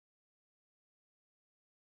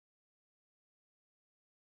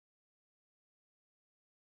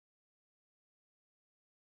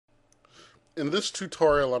In this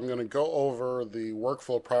tutorial, I'm going to go over the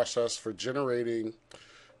workflow process for generating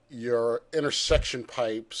your intersection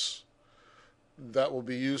pipes that will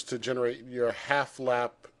be used to generate your half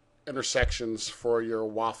lap intersections for your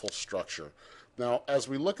waffle structure. Now, as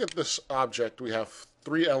we look at this object, we have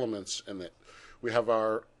three elements in it. We have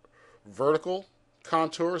our vertical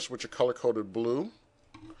contours, which are color coded blue.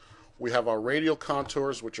 We have our radial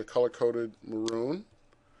contours, which are color coded maroon,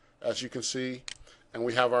 as you can see. And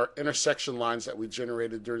we have our intersection lines that we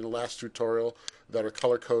generated during the last tutorial that are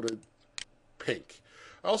color coded pink.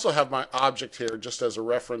 I also have my object here just as a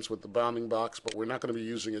reference with the bounding box, but we're not going to be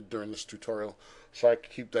using it during this tutorial, so I can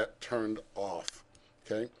keep that turned off.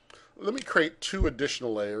 Okay, let me create two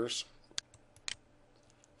additional layers.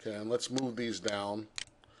 Okay, and let's move these down.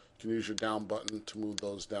 You can use your down button to move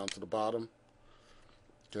those down to the bottom.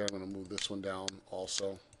 Okay, I'm going to move this one down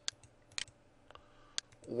also.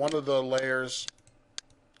 One of the layers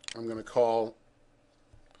I'm going to call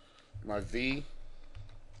my V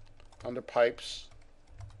under pipes,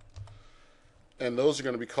 and those are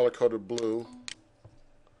going to be color coded blue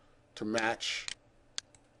to match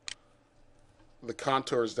the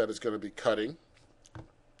contours that it's going to be cutting.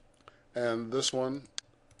 And this one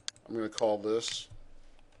I'm going to call this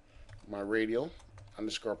my radial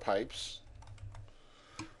underscore pipes,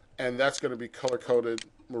 and that's going to be color coded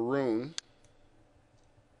maroon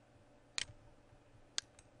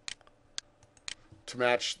to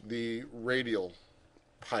match the radial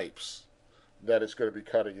pipes that it's going to be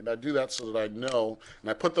cutting. And I do that so that I know, and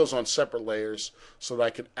I put those on separate layers so that I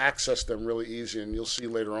can access them really easy, and you'll see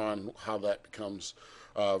later on how that becomes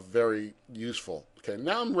very useful. Okay,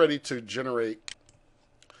 now I'm ready to generate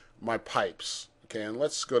my pipes. Okay, and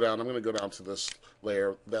let's go down. I'm going to go down to this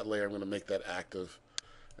layer. That layer, I'm going to make that active.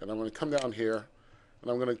 And I'm going to come down here, and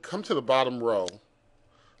I'm going to come to the bottom row,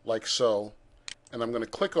 like so, and I'm going to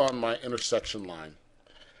click on my intersection line.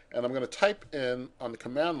 And I'm going to type in, on the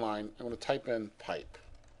command line, I'm going to type in pipe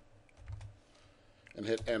and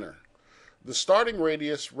hit enter. The starting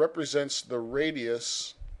radius represents the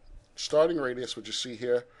radius, starting radius, which you see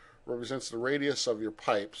here, represents the radius of your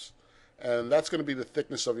pipes. And that's going to be the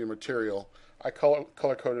thickness of your material. I color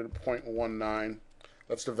coded at 0.19.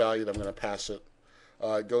 That's the value that I'm going to pass it.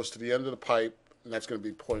 It goes to the end of the pipe, and that's going to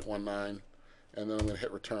be 0.19. And then I'm going to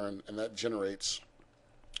hit return, and that generates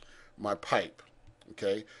my pipe.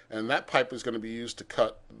 Okay, and that pipe is going to be used to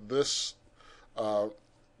cut this,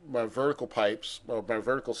 my vertical pipes, or my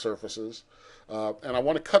vertical surfaces, and I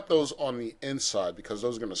want to cut those on the inside because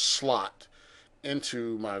those are going to slot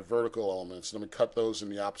into my vertical elements, and I'm going to cut those in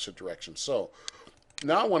the opposite direction. So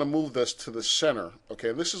now I want to move this to the center.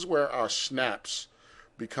 Okay, this is where our snaps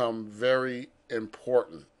become very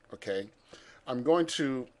important. Okay, I'm going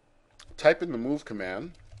to type in the move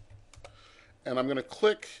command, and I'm going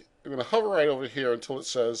to hover right over here until it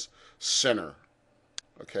says center.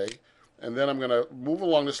 Okay, and then I'm going to move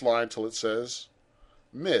along this line until it says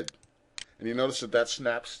mid, and you notice that that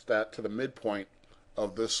snaps that to the midpoint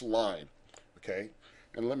of this line. Okay,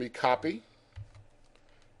 and let me copy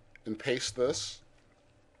and paste this,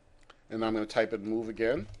 and I'm going to type in move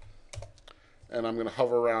again, and I'm going to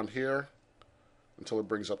hover around here until it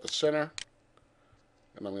brings up the center,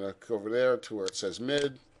 and I'm going to go over there to where it says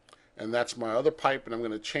mid, and that's my other pipe, and I'm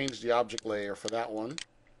going to change the object layer for that one.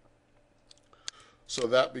 So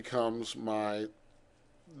that becomes my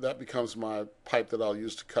pipe that I'll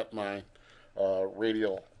use to cut my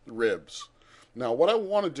radial ribs. Now what I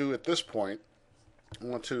want to do at this point, I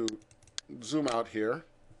want to zoom out here,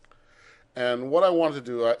 and what I want to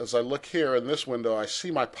do is I look here in this window, I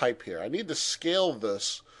see my pipe here. I need to scale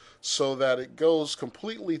this so that it goes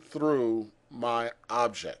completely through my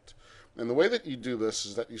object. And the way that you do this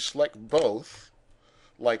is that you select both,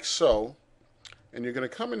 like so, and you're going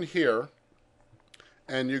to come in here,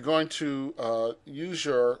 and you're going to use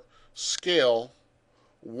your scale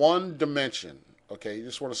one dimension. Okay, you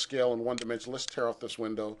just want to scale in one dimension. Let's tear off this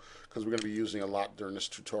window because we're going to be using a lot during this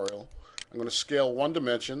tutorial. I'm going to scale one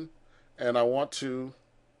dimension, and I want to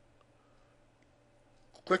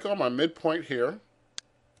click on my midpoint here,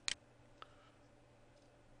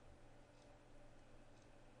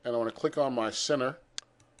 and I want to click on my center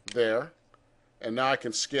there, and now I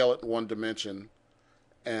can scale it in one dimension,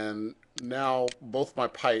 and now both my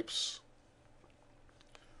pipes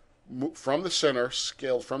from the center,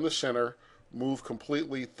 scaled from the center, move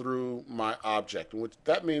completely through my object. And what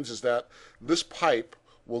that means is that this pipe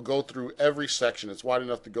will go through every section. It's wide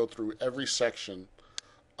enough to go through every section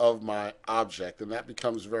of my object, and that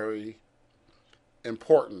becomes very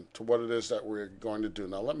important to what it is that we're going to do.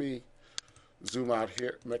 Now let me zoom out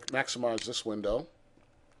here, maximize this window.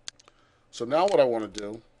 So now what I want to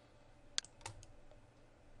do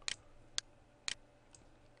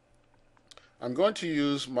I'm going to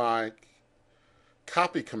use my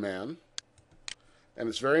copy command, and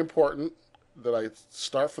it's very important that I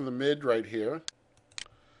start from the mid right here,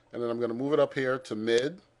 and then I'm going to move it up here to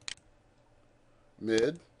mid,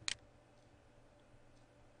 mid,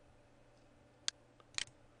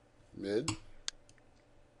 mid,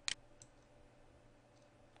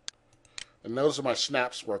 and those are my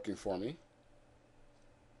snaps working for me.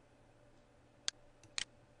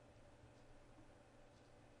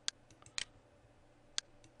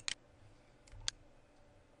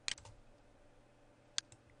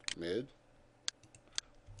 Mid,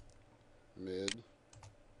 mid.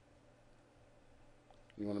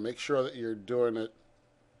 You want to make sure that you're doing it,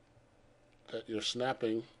 that you're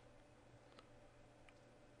snapping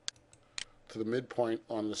to the midpoint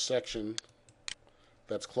on the section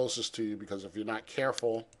that's closest to you, because if you're not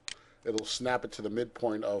careful, it'll snap it to the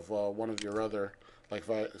midpoint of one of your other, like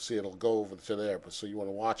if I see, it'll go over to there, but so you want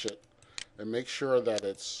to watch it and make sure that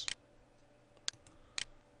it's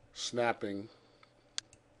snapping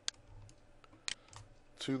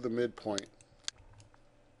to the midpoint.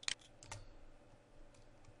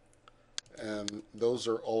 And those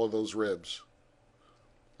are all of those ribs.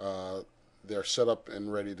 They're set up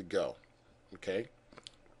and ready to go. Okay?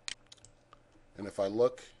 And if I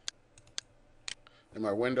look in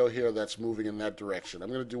my window here, that's moving in that direction. I'm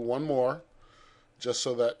going to do one more just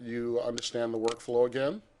so that you understand the workflow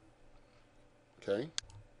again. Okay?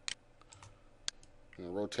 I'm going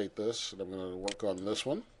to rotate this, and I'm going to work on this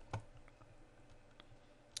one.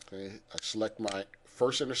 Okay, I select my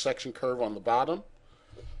first intersection curve on the bottom,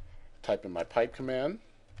 type in my pipe command,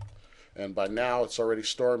 and by now it's already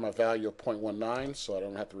storing my value of 0.19, so I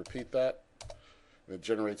don't have to repeat that. And it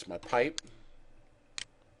generates my pipe.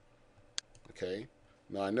 Okay,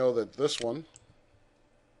 now I know that this one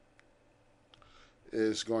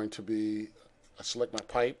is going to be, I select my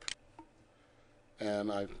pipe,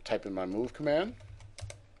 and I type in my move command.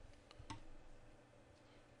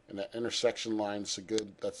 And that intersection line's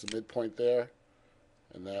that's the midpoint there,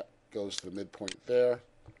 and that goes to the midpoint there.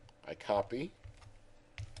 I copy,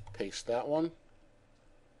 paste that one,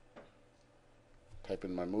 type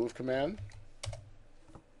in my move command.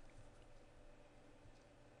 I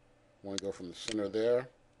want to go from the center there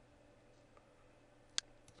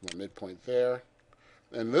to my midpoint there.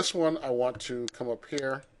 And this one I want to come up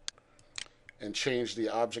here and change the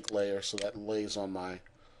object layer so that it lays on my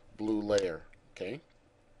blue layer. Okay.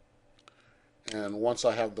 And once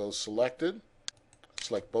I have those selected,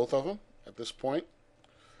 select both of them at this point.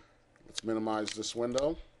 Let's minimize this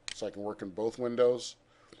window so I can work in both windows.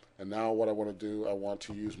 And now what I want to do, I want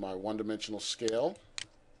to use my one-dimensional scale.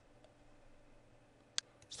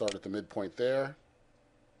 Start at the midpoint there.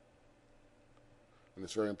 And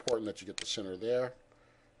it's very important that you get the center there.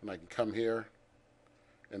 And I can come here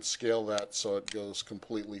and scale that so it goes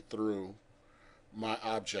completely through my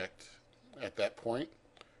object at that point.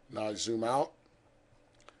 Now I zoom out,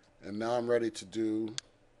 and now I'm ready to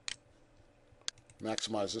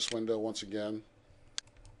maximize this window once again,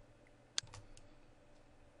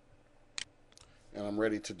 and I'm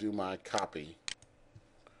ready to do my copy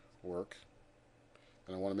work.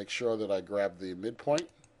 And I want to make sure that I grab the midpoint,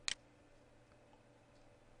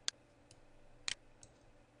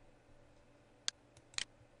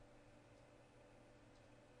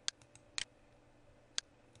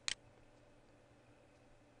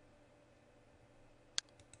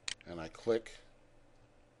 and I click,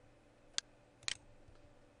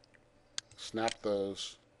 snap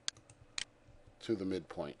those to the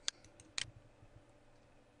midpoint.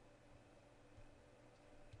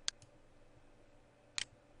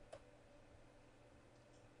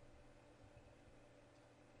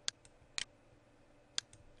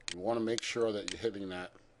 You want to make sure that you're hitting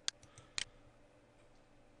that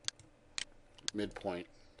midpoint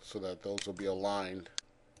so that those will be aligned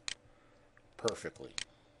perfectly.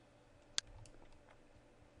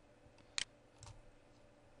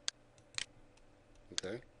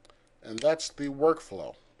 Okay, and that's the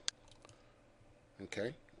workflow.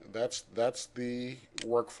 Okay, that's the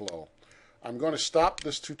workflow. I'm going to stop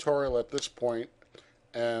this tutorial at this point,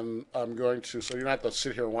 and I'm going to, so you don't have to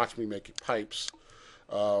sit here and watch me make pipes,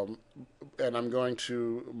 and I'm going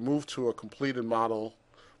to move to a completed model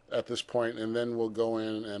at this point, and then we'll go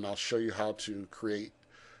in and I'll show you how to create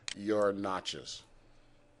your notches.